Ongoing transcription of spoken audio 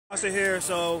Here,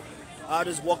 so I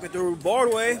just walking through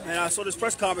Broadway and I saw this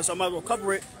press conference, so I might as well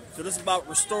cover it. So this is about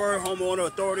restoring homeowner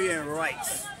authority and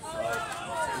rights.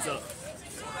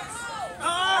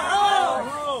 Our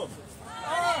home,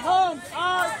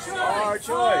 our choice. Our choice.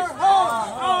 Our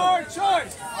home, our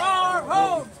choice. Our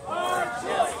home, our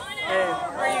choice. Hey,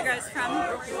 Where are you guys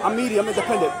from? I'm media, I'm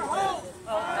independent.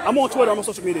 I'm on Twitter, I'm on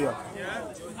social media.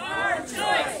 Our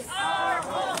choice. Our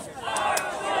home. Our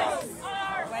choice.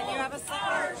 When you have a song.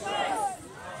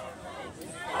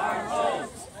 Our home.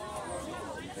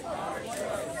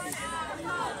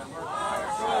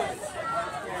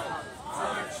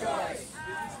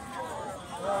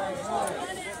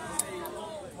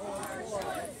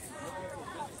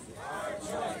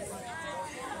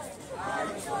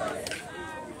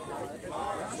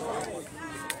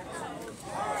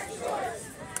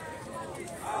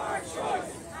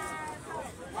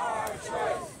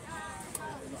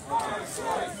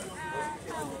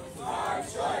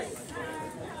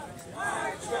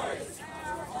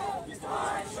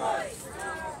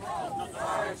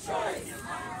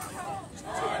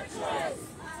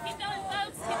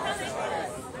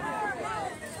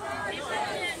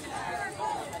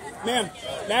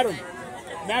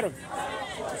 Madam.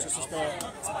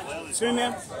 Excuse me,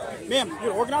 ma'am. Ma'am, you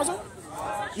the organizer?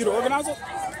 You the organizer?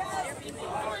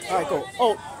 All right, cool.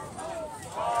 Oh.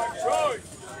 Our choice.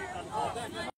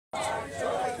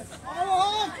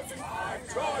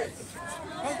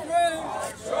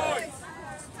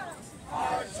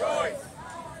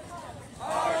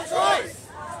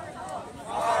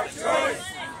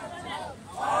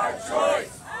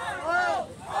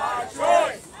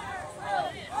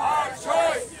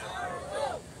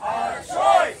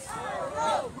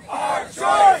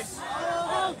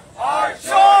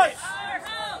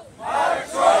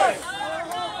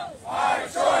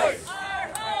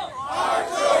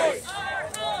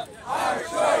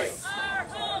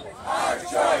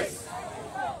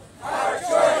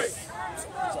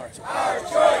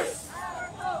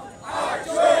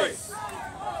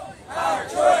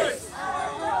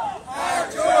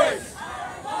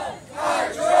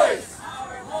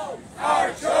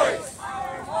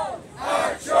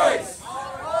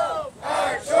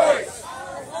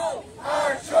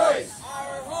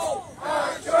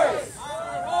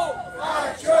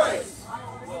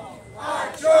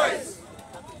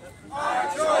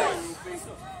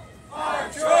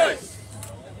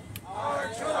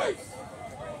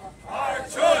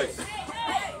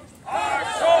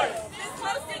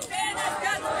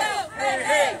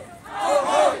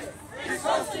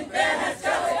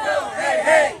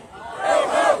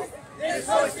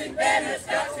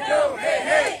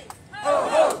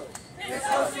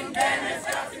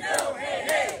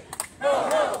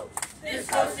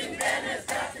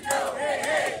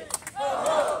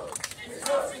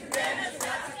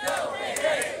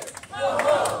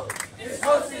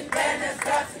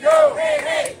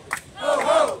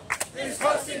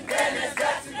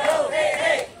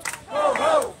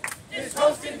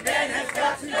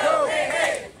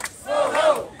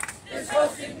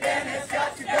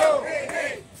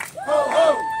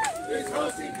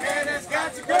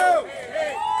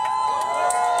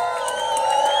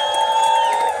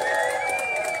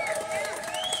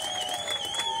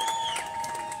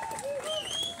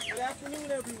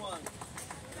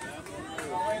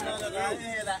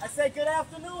 I say good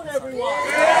afternoon, everyone.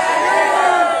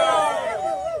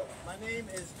 My name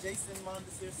is Jason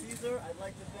Mondesir Caesar. I'd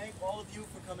like to thank all of you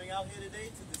for coming out here today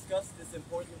to discuss this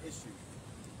important issue.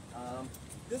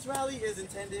 This rally is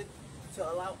intended to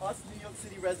allow us New York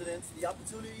City residents the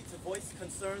opportunity to voice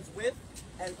concerns with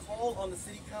and call on the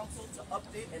City Council to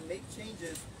update and make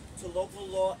changes to Local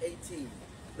Law 18,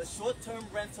 the short-term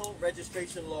rental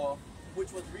registration law,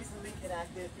 which was recently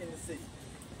enacted in the city.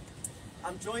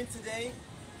 I'm joined today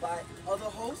by other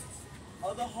hosts,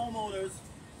 other homeowners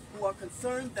who are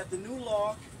concerned that the new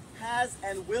law has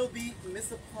and will be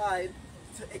misapplied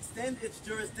to extend its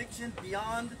jurisdiction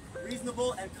beyond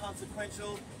reasonable and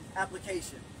consequential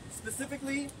application,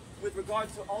 specifically with regard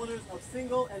to owners of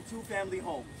single and two-family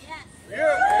homes. Yes.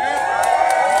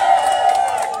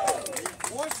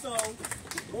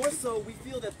 More so, we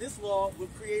feel that this law will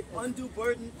create undue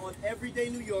burden on everyday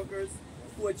New Yorkers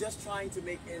who are just trying to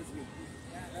make ends meet.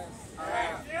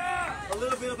 A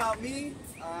little bit about me.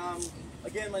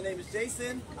 Again, my name is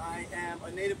Jason. I am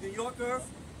a native New Yorker,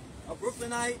 a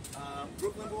Brooklynite,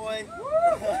 Brooklyn boy.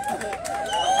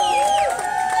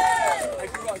 I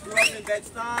grew up in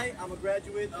Bed-Stuy. I'm a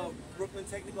graduate of Brooklyn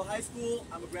Technical High School.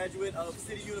 I'm a graduate of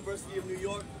City University of New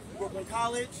York, Brooklyn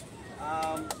College.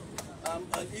 I'm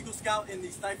an Eagle Scout in the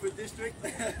Stamford District.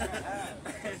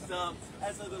 And,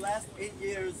 as of the last 8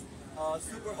 years,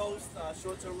 superhost,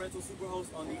 short-term rental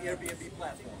superhost on the Airbnb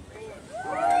platform.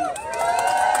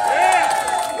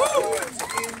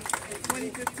 In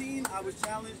 2015, I was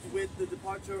challenged with the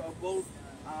departure of both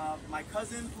my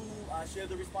cousin, who shared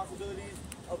the responsibilities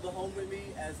of the home with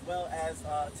me, as well as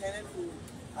a tenant who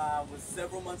was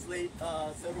several months late,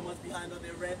 several months behind on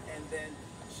their rent, and then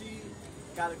she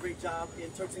got a great job in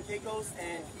Turks and Caicos,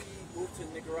 and he moved to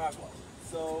Nicaragua.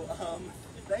 So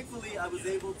thankfully, I was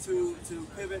able to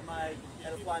pivot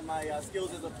and apply my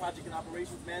skills as a project and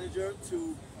operations manager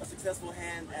to a successful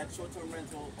hand at short-term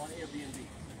rental on Airbnb.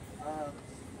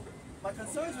 My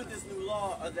concerns with this new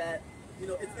law are that,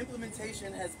 its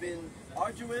implementation has been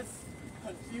arduous,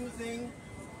 confusing,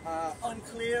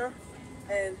 unclear,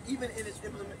 and even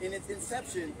in its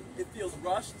inception, it feels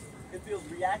rushed, it feels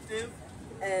reactive,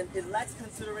 and it lacks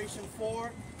consideration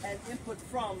for and input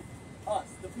from us,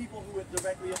 the people who it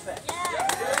directly affects.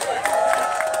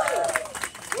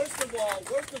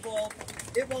 Worst of all,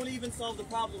 it won't even solve the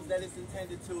problems that it's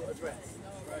intended to address.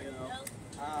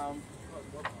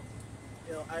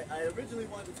 I originally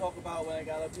wanted to talk about, when I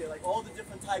got up here, like all the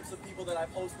different types of people that I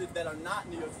posted that are not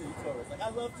New York City tourists. Like, I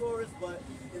love tourists, but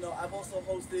I've also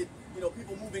hosted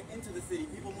people moving into the city,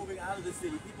 people moving out of the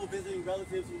city, people visiting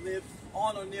relatives who live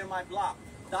on or near my block,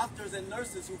 doctors and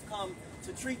nurses who've come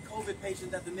to treat COVID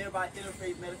patients at the nearby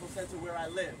Interfaith Medical Center where I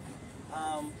live.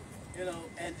 And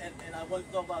I want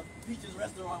to talk about Peach's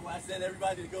Restaurant, where I send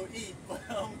everybody to go eat, but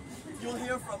you'll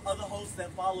hear from other hosts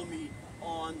that follow me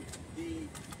on the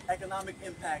economic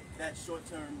impact that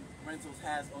short-term rentals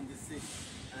has on this city,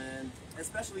 and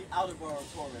especially out-of-borough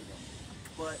tourism.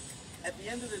 But at the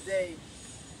end of the day,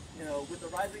 with the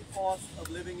rising cost of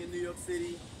living in New York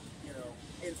City,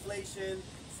 inflation,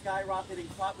 skyrocketing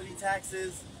property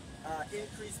taxes,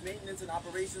 increased maintenance and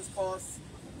operations costs,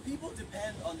 people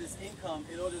depend on this income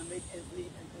in order to make ends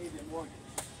meet and pay their mortgage.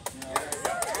 And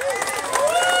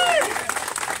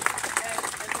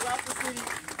throughout the city,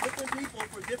 different people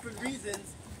for different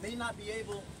reasons may not be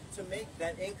able to make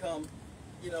that income,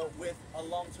 with a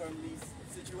long-term lease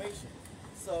situation.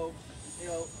 So,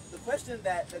 the question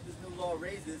that this new law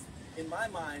raises in my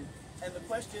mind, and the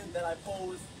question that I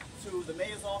pose to the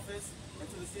mayor's office and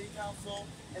to the city council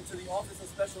and to the Office of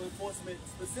Special Enforcement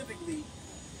specifically,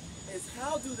 is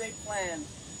how do they plan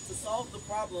to solve the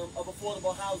problem of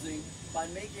affordable housing by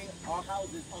making our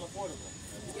houses unaffordable?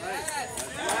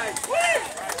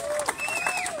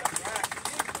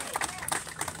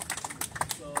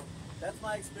 So that's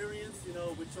my experience,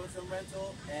 with short-term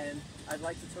rental, and I'd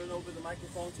like to turn over the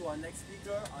microphone to our next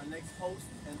speaker, our next host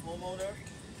and homeowner,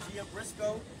 Gia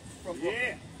Briscoe from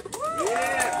Brooklyn.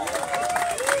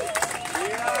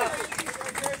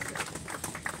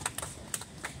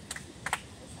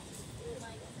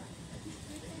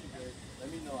 Let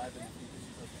me know. I've been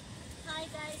Hi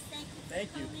guys, thank you for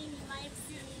coming. You might have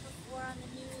seen me before on the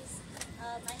news.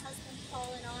 My husband Paul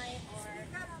and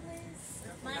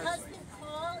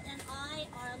I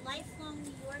are lifelong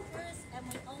New Yorkers, and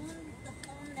we own the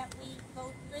home that we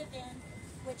both live in,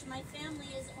 which my family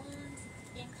has owned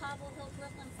in Cobble Hill,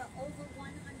 Brooklyn for over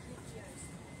 100 years.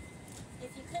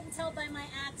 If you couldn't tell by my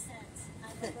accent,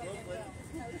 I'm a Brooklyn,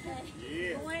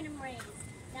 okay? Born and raised.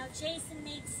 Now Jason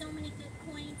made so many good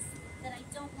points that I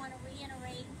don't want to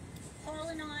reiterate. Paul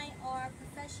and I are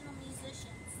professional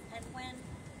musicians, and when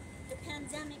the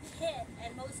pandemic hit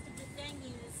and most of the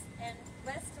venues and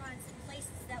restaurants and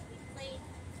places that we played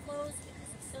closed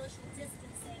because of social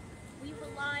distancing, we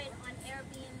relied on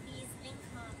Airbnb's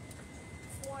income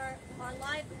for our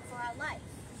life,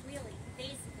 really,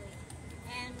 basically.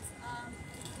 And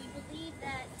we believe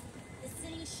that the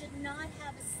city should not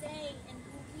have a say in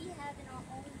who we have in our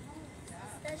own homes,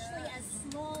 especially as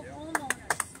small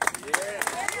homeowners.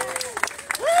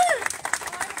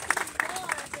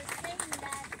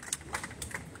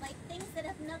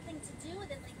 Nothing to do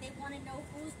with it, like they want to know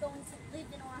who's going to live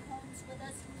in our homes with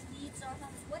us, who leaves our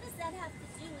homes. What does that have to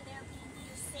do with Airbnb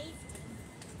or safety?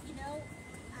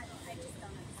 I just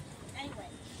don't understand.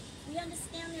 Anyway, we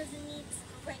understand there's a need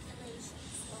for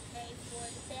regulations, okay, for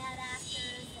the bad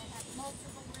actors that have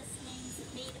multiple listings that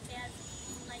made it bad for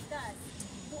people like us,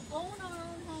 who own our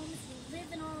own homes, who live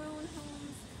in our own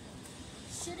homes.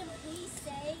 Shouldn't we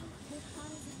say who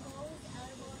comes and goes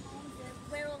out of our homes? That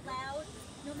we're allowed,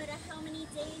 no matter how many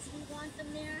days we want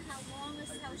them there, how long or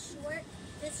how short,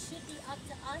 this should be up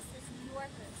to us as New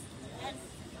Yorkers and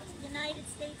United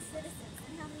States citizens.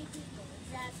 And how many people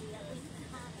exactly that we can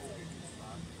compensate?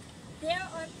 There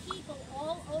are people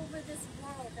all over this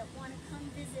world that want to come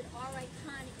visit our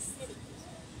iconic city.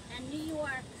 And New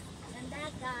York and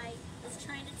that guy is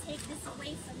trying to take this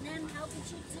away from them. How could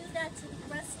you do that to the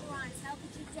restaurants? How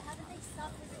did they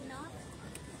suffer enough?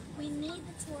 We need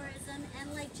the tourism,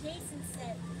 and like Jason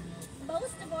said,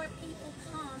 most of our people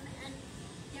come, and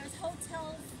there's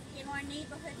hotels in our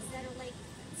neighborhoods that are like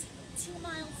 2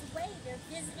 miles away. They're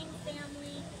visiting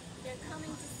family, they're coming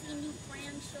to see new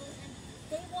grandchildren.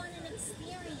 They want an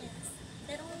experience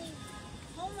that only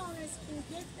homeowners can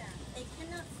give them. They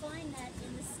cannot find that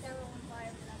in the sterile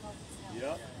environment of a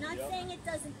hotel. Not saying it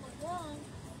doesn't belong,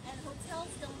 and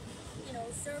hotels don't,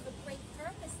 serve a great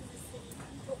purpose in the city,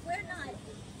 but we're not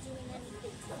doing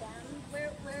anything to them.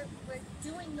 We're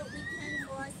doing what we can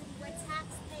for our city. We're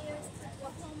taxpayers,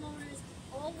 we're homeowners.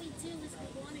 All we do is we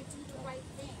want to do the right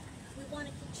thing. We want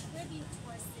to contribute to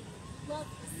our city. Love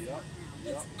the city.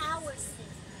 It's our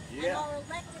city. And our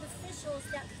elected officials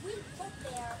that we put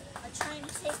there are trying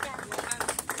to take that away.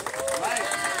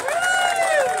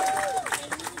 They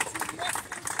need to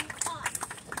listen to us.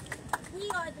 We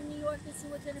are the New Yorkers who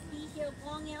are going to be here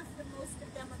long after most of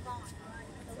them are gone.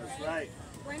 Okay? That's right.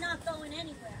 We're not going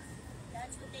anywhere.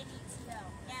 That's what they need to know.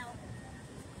 Now,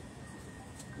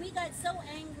 we got so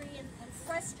angry and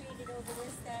frustrated over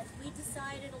this that we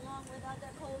decided, along with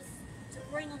other hosts, to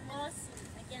bring a lawsuit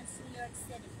against New York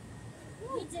City.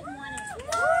 We didn't want to do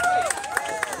that.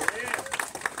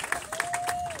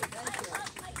 I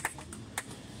love my city.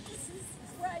 This is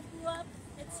where I grew up.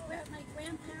 It's where my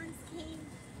grandparents came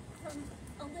from,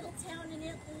 a little town in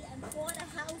Italy, and bought a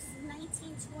house in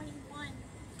 1921.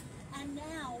 And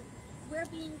now we're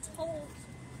being told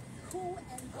who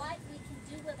and what we can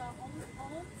do with our own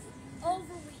homes.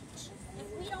 Overreach. If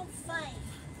we don't fight,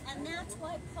 and that's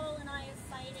why Paul and I are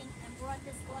fighting and brought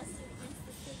this lawsuit against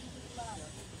the city we love.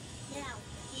 Now,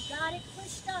 we got it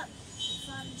pushed up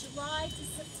from July to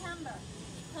September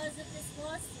because of this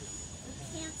lawsuit.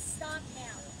 We can't stop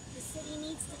now. The city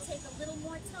needs to take a little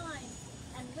more time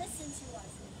and listen to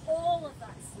us, all of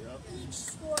us, each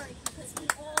story, because we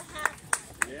all have to.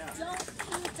 Don't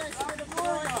paint us with a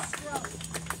broad stroke.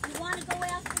 You want to go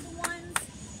after the ones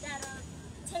that are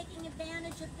taking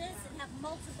advantage of this and have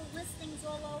multiple listings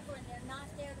all over and they're not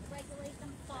there to regulate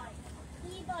them, fine.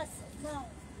 Leave us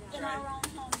alone in our own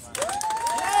homes.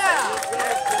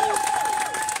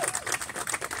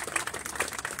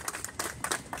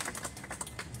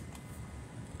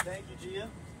 Thank you, Gia.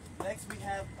 Next we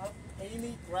have up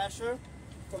Amy Thrasher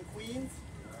from Queens.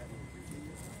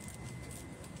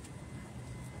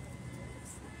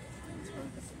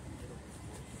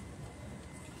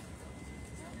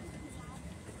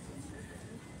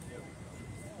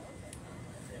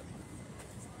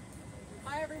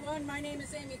 Hi everyone, my name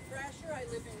is Amy Thrasher. I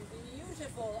live in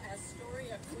beautiful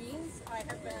Astoria, Queens. I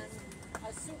have been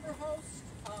a super host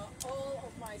all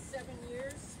of my 7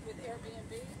 years with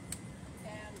Airbnb.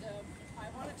 And I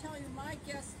want to tell you, my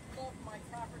guests love my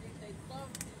property. They love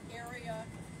the area.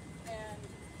 And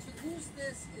to lose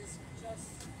this is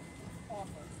just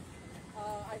awful.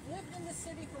 I've lived in the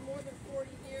city for more than 40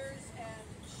 years, and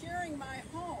sharing my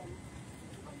home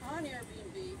on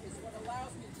Airbnb is what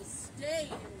allows me to stay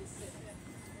in the city.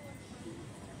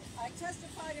 I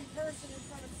testified in person in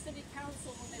front of City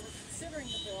Council when they were considering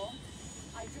the bill.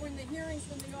 I joined the hearings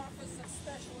when the Office of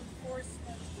Special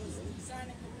Enforcement was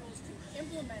designing the rules to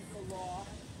implement the law.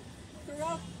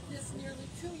 Throughout this nearly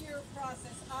 2-year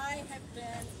process, I have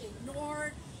been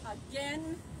ignored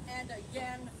again and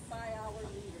again by our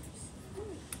leaders.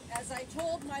 As I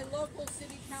told my local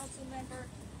City Council member,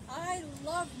 I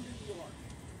love New York,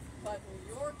 but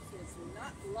New York is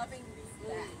not loving me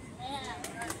back.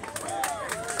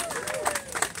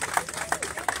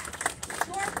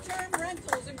 Short-term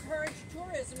rentals encourage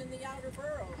tourism in the outer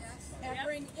boroughs and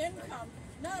bring income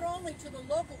not only to the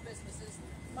local businesses.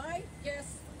 My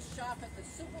guests shop at the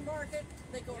supermarket,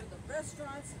 they go to the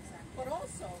restaurants, but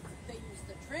also they use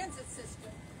the transit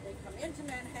system. They come into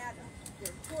Manhattan,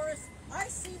 they're tourists. I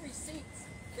see receipts.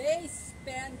 They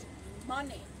spend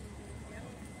money.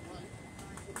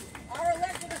 Our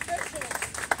elected officials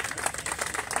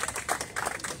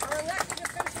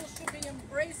should be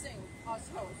embracing us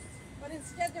hosts, but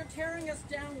instead they're tearing us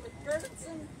down with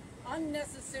burdensome,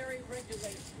 unnecessary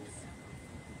regulations.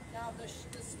 Now, the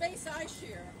space I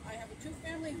share, I have a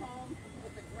 2-family home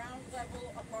with a ground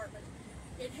level apartment.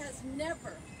 It has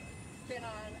never been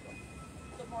on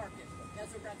the market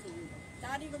as a rental unit,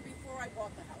 not even before I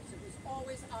bought the house. It was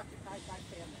always occupied by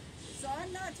family. So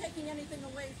I'm not taking anything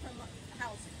away from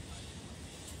housing.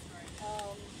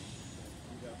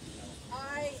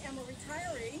 I am a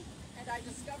retiree, and I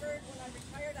discovered when I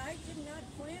retired I did not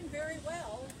plan very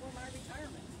well for my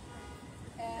retirement.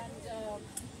 And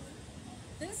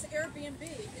this Airbnb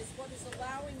is what is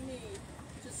allowing me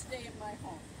to stay in my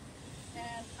home.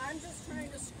 and I'm just trying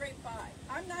to scrape by.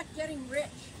 I'm not getting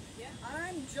rich.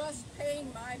 I'm just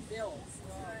paying my bills.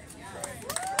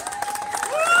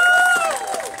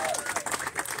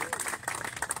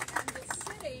 And the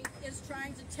city is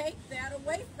trying to take that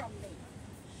away from me.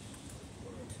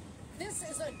 This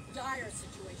is a dire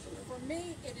situation. For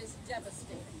me, it is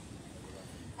devastating.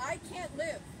 I can't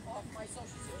live off my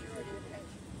Social Security and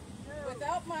pension.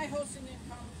 Without my hosting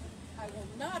income, I will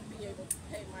not be able to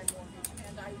pay my mortgage,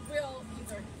 and I will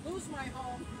either lose my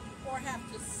home or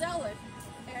have to sell it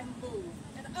and move.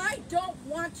 And I don't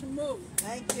want to move.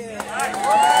 Thank you. I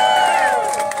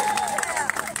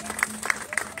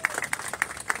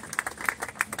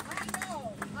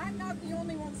know I'm not the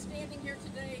only one standing here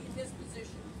today in this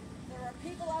position. There are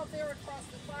people out there across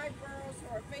the 5 boroughs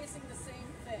who are facing the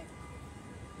same thing.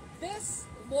 This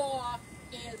law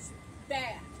is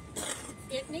bad.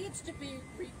 It needs to be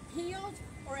repealed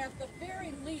or at the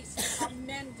very least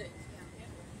amended.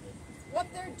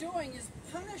 What they're doing is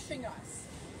punishing us.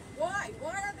 Why?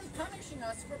 Why are they punishing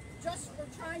us for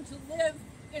trying to live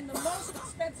in the most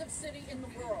expensive city in the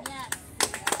world? Yes.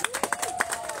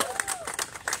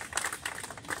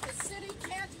 The city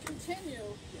can't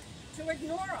continue to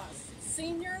ignore us.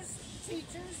 Seniors,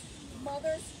 teachers,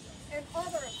 mothers, and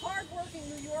other hardworking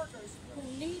New Yorkers who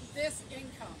need this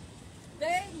income.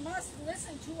 They must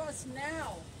listen to us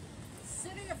now.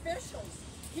 City officials,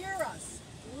 hear us,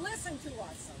 listen to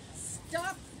us.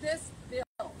 Stop this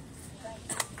bill. Thank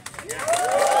you.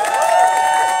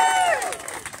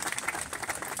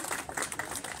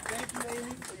 Thank you,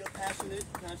 Amy, for your passionate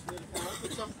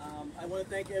account. I want to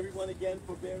thank everyone again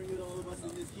for bearing with all of us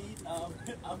in this heat.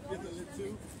 I'm feeling it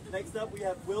too. Next up, we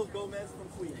have Will Gomez from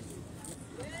Queens.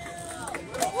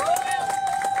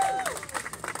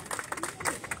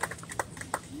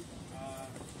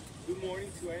 Good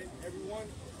morning to everyone.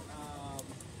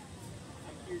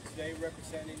 I'm here today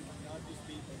representing not just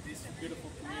this beautiful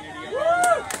community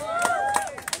around me.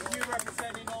 I'm here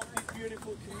representing all this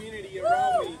beautiful community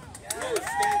around me that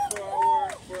stands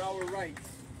for our rights.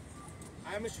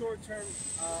 I'm a short-term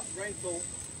rental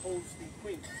host in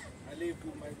Queens. I live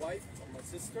with my wife and my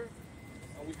sister,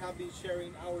 and we have been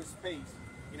sharing our space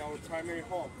in our primary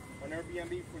home on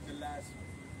Airbnb for the last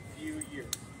few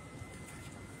years.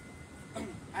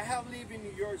 I have lived in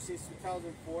New York since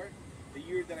 2004, the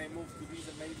year that I moved to this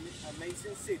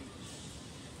amazing city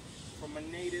from a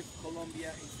native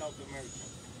Colombia in South America.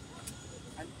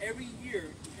 And every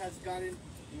year it has gotten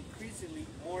increasingly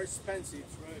more expensive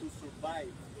to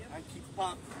survive and keep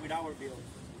up with our bills.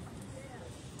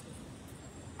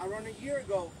 Around a year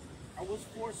ago, I was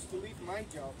forced to leave my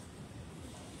job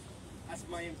as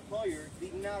my employer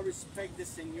did not respect the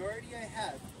seniority I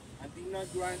had and did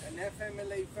not grant an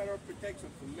FMLA federal protection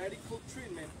for medical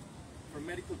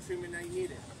treatment I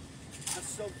needed. And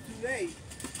so today,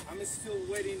 I'm still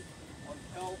waiting on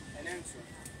help and answer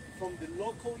from the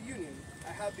local union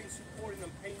I have been supporting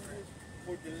and paying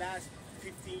for the last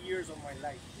 15 years of my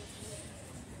life.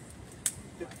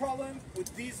 The problem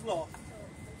with this law,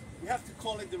 we have to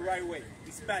call it the right way.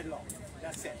 It's bad law.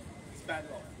 That's it. It's bad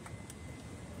law.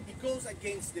 It goes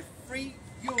against the free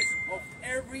use of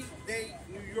everyday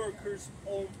New Yorkers'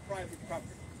 own private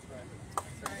property.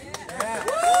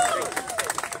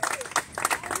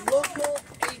 Local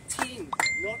 18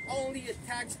 not only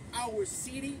attacks our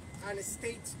city and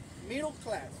state's middle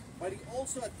class, but it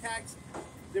also attacks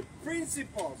the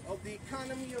principles of the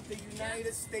economy of the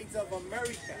United States of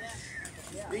America.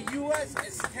 The U.S.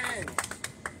 stands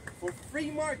for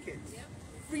free markets,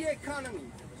 free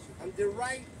economy, and the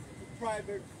right to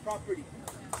private property.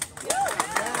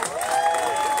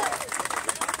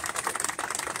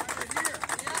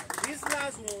 This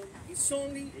last one is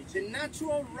only the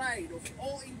natural right of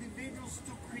all individuals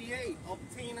to create,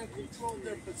 obtain, and control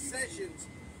their possessions,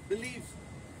 beliefs,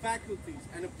 faculties,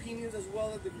 and opinions, as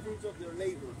well as the fruits of their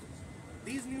labor.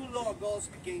 This new law goes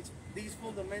against these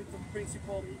fundamental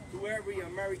principles to every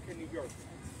American New Yorker.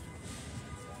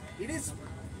 It is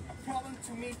a problem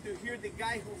to me to hear the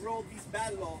guy who wrote this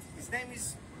bad law. His name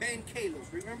is Ben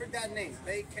Kalos. Remember that name,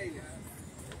 Ben Kalos.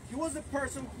 He was the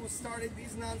person who started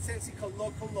this nonsensical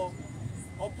local law,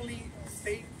 openly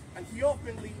state, and he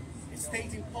openly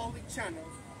states in public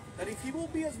channels that if he will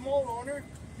be a small owner,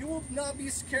 he will not be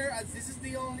scared, as this is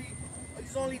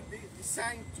it's only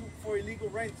designed for illegal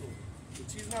rental,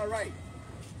 which is not right.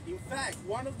 In fact,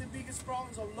 one of the biggest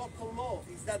problems of local law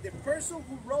is that the person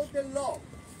who wrote the law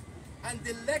and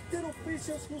the elected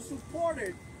officials who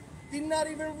supported did not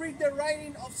even read the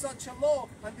writing of such a law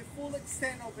and the full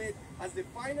extent of it, as the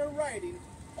final writing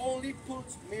only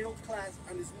puts middle class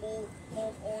and small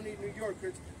home-owning New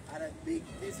Yorkers at a big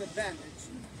disadvantage,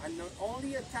 and not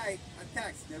only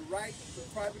attacks their right to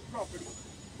private property,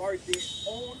 but their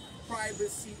own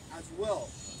privacy as well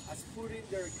as putting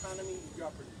their economy in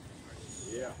jeopardy.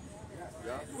 Yeah.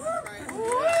 I don't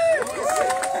want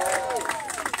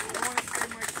to say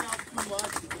myself too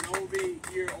much because I will be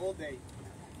here all day.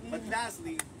 But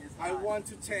lastly, I want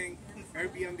to thank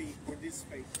Airbnb for this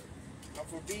space, and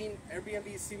for being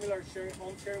Airbnb's similar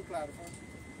home sharing platform,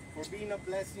 for being a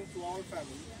blessing to our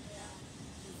family.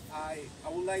 I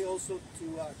would like also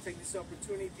to take this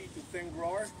opportunity to thank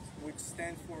RHOAR, which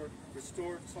stands for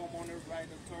Restored Homeowners Right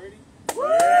Authority.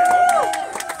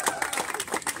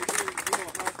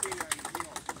 Helping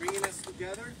and bringing us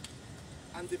together,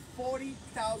 and the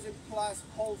 40,000 plus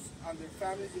hosts and their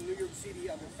families in New York City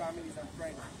and their families and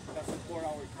friends that support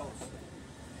our cause.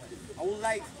 I would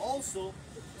like also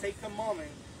take a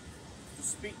moment to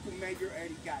speak to Mayor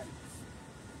Eddie Gaddis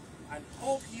and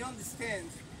hope he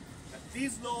understands that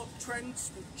this law threatens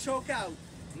to choke out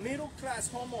middle-class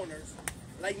homeowners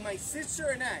like my sister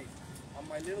and I, and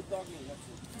my little dog Nina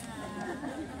too.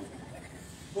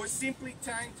 We're simply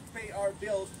trying to pay our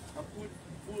bills and put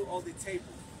food on the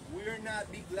table. We are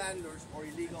not big landlords or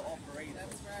illegal operators.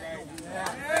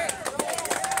 That's right.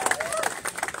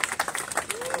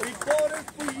 We voted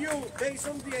for you based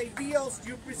on the ideals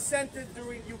you presented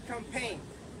during your campaign.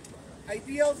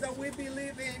 Ideals that we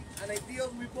believe in and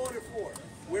ideals we voted for.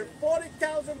 We're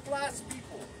 40,000 plus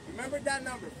people. Remember that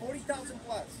number, 40,000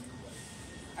 plus.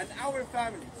 And our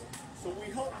families. So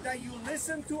we hope that you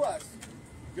listen to us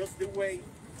just the way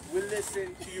we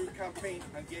listened to your campaign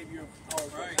and gave you our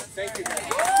vote. Thank you, guys. Thank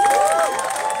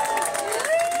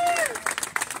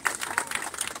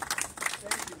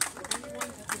you. If anyone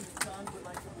in the sun would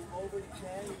like to move over, you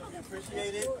can. We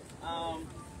appreciate it.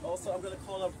 Also, I'm going to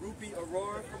call up Rupi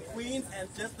Aurora from Queens. And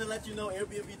just to let you know,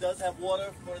 Airbnb does have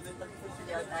water for you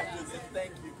guys after this.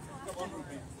 Thank you. Come on,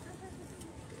 Rupi.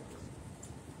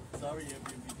 Sorry,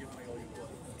 Airbnb, give me all your water.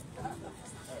 All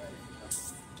right.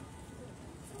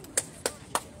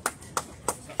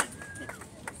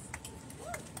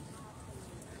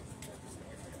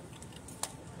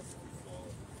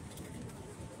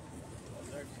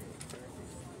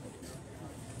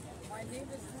 My name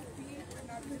is Rupi and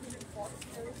I've lived in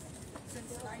Foster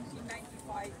since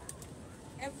 1995.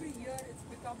 Every year it's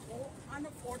become more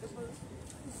unaffordable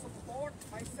to support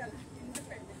myself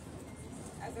independently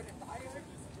as a retired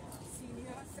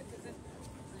senior citizen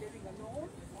living alone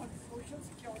on Social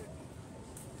Security.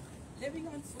 Living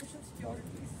on Social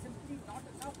Security is simply not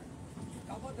enough to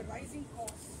cover the rising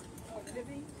costs of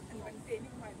living and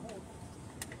maintaining my home.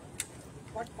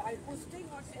 But by hosting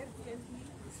on Airbnb,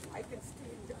 I can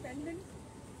stay independent,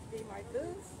 pay my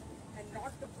bills, and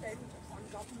not depend on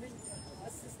government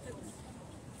assistance.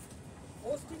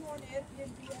 Hosting on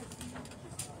Airbnb has been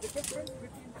the difference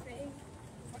between paying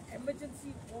for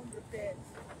emergency home repairs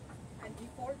and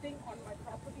defaulting on my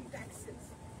property taxes.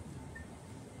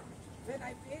 When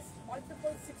I faced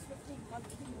multiple $650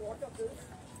 monthly water bills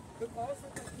because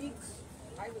of the leaks,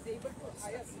 I was able to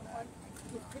hire someone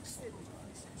to fix it.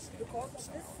 Because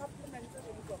of this supplemental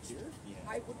income,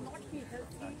 I would not be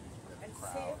healthy and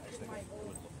safe in my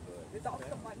home without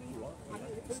the money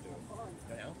unable to earn.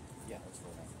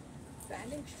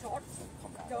 Banning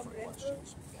short-term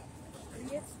rentals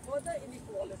creates further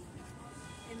inequality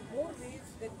in more ways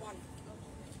than one.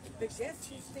 The guests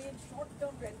who stay in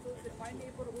short-term rentals in my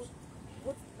neighborhood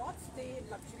would not stay in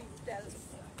luxury hotels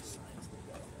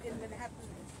in Manhattan.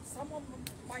 Some of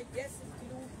my guests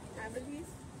include families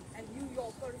and New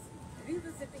Yorkers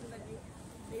revisiting the new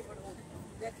neighborhood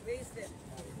that raised them.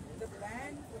 The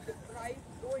ban would deprive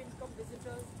low-income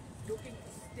visitors looking to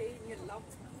stay near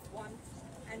loved ones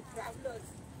and travelers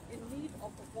in need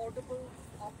of affordable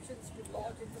options to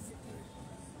lodge in the city.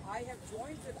 I have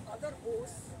joined with other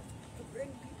hosts to bring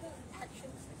legal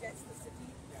actions against the city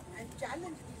and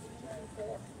challenge these rules in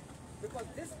court, because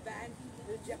this ban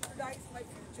will jeopardize my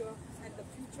future and the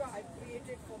future I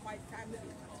created for my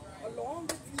family, along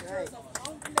with futures of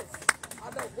countless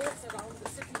other hosts around the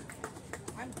city.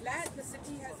 I'm glad the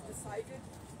city has decided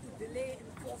to delay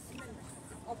enforcement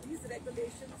of these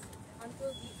regulations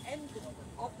until the end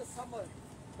of the summer,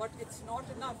 but it's not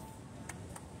enough.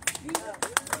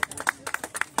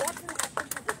 What will happen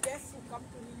to the guests who come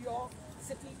to New York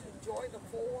City to enjoy the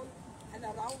fall and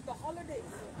around the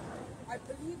holidays? I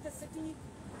believe the city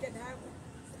can have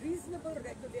reasonable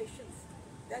regulations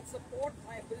that support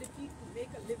my ability to make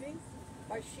a living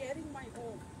by sharing my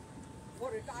home.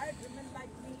 For retired women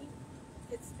like me,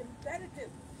 it's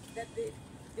imperative that they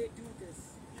do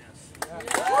this. Yes.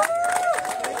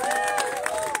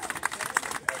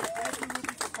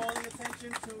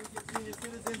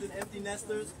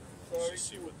 nesters, who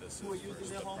are using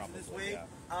their homes in this way.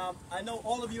 I know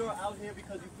all of you are out here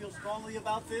because you feel strongly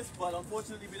about this, but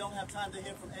unfortunately we don't have time to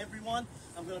hear from everyone.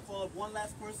 I'm going to call up one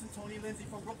last person, Tony Lindsay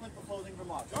from Brooklyn, for closing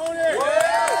remarks. Tony!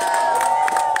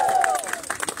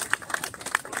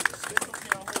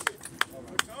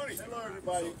 Hello,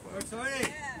 everybody.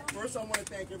 First, I want to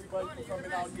thank everybody for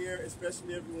coming out here,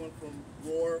 especially everyone from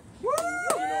Roar. We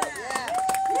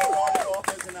started off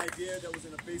as an idea that was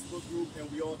in a Facebook group,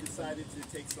 and we all decided to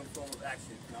take some form of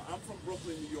action. Now, I'm from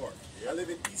Brooklyn, New York. I live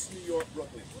in East New York,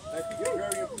 Brooklyn. I think it's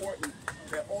very important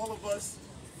that all of us,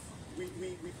 we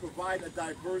provide a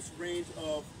diverse range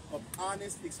of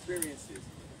honest experiences.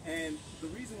 And the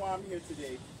reason why I'm here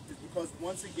today is because,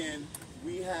 once again,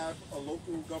 we have a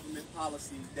local government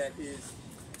policy that is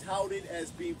touted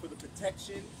as being for the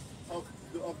protection of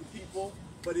the people,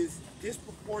 but is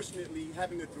disproportionately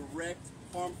having a direct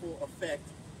harmful effect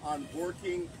on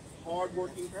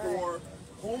hard-working, poor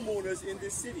homeowners in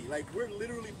this city. Like, we're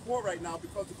literally poor right now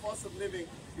because the cost of living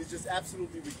is just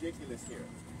absolutely ridiculous here.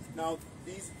 Now,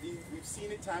 we've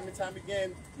seen it time and time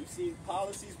again. We've seen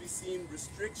policies, we've seen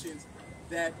restrictions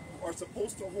that are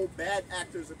supposed to hold bad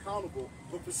actors accountable,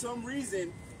 but for some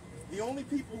reason, the only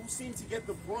people who seem to get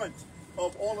the brunt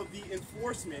of all of the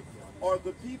enforcement are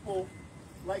the people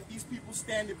like these people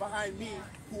standing behind me,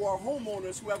 who are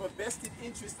homeowners who have a vested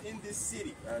interest in this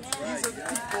city. These are the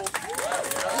people,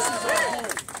 this is our home,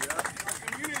 our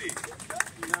community.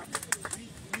 Now,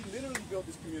 we literally built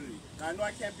this community. Now, I know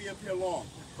I can't be up here long,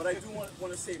 but I do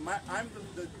want to say, I'm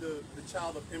the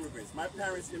child of immigrants. My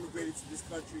parents immigrated to this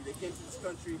country. They came to this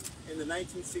country in the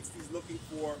 1960s looking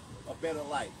for a better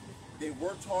life. They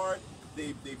worked hard.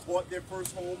 They bought their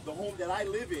first home, the home that I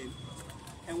live in.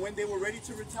 And when they were ready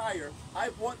to retire, I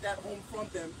bought that home from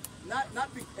them,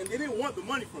 and they didn't want the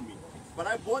money from me, but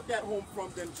I bought that home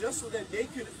from them just so that they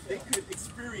could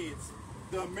experience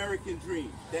the American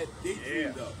dream that they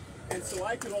dreamed of. And so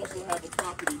I could also have a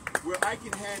property where I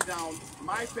can hand down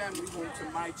my family home to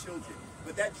my children.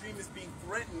 But that dream is being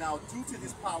threatened now due to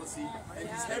this policy and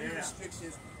these heavy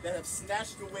restrictions that have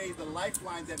snatched away the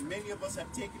lifelines that many of us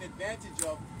have taken advantage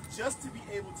of just to be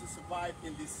able to survive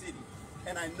in this city.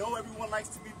 And I know everyone likes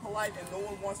to be polite and no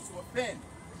one wants to offend,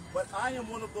 but I am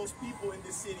one of those people in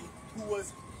this city who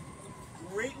was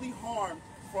greatly harmed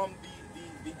from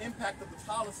the impact of the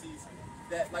policies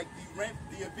that, like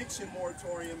the eviction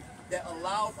moratorium, that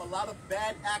allowed a lot of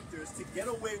bad actors to get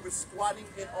away with squatting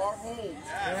in our homes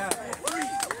for free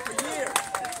for years.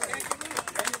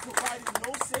 And it provided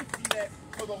no safety net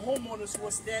for the homeowners who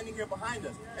are standing here behind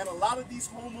us. And a lot of these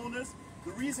homeowners,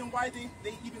 the reason why they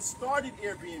even started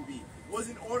Airbnb was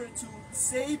in order to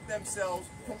save themselves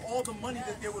from all the money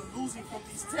that they were losing from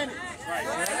these tenants.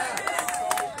 Right.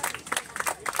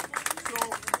 So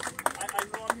I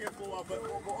know I'm here for a while, but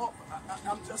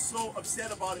I'm just so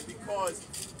upset about it because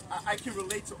I can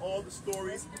relate to all the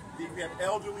stories. You have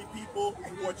elderly people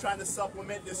who are trying to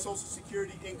supplement their Social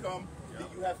Security income.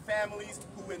 You have families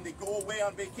who, when they go away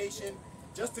on vacation,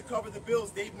 just to cover the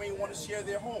bills, they may want to share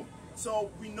their home.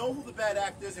 So we know who the bad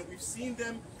actors, and we've seen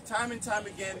them time and time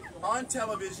again on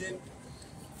television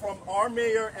from our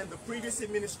mayor and the previous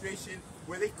administration,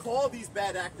 where they call these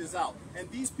bad actors out. And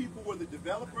these people were the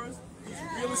developers, these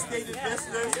real estate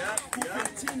investors who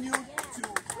continued to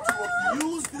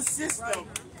abuse the system.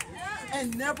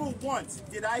 And never once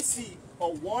did I see a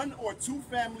 1 or 2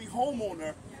 family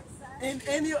homeowner in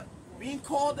any being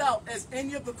called out as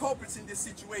any of the culprits in this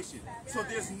situation. So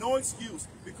there's no excuse,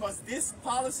 because this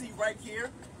policy right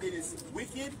here, it is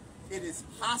wicked, it is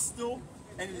hostile,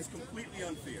 and it is completely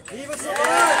unfair. Okay.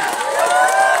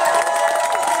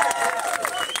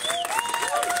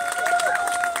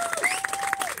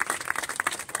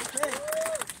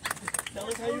 Tell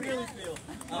us how you really feel.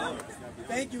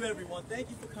 Thank you, everyone. Thank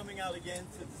you for coming out again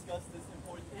to discuss this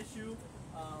important issue.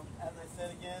 As I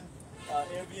said again,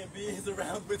 Airbnb is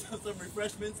around with some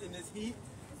refreshments in this heat,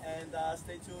 and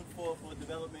stay tuned for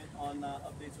development on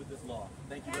updates with this law.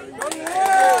 Thank you very much.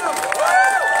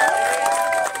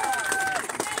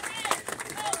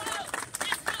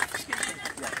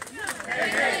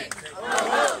 Hey,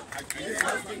 this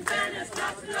hosting ban has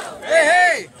got to go.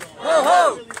 Hey, ho,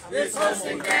 ho! This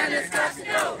hosting ban has got to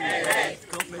go. Hey,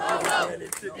 ho, ho!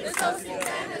 This hosting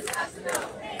ban has got to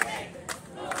go. Hey,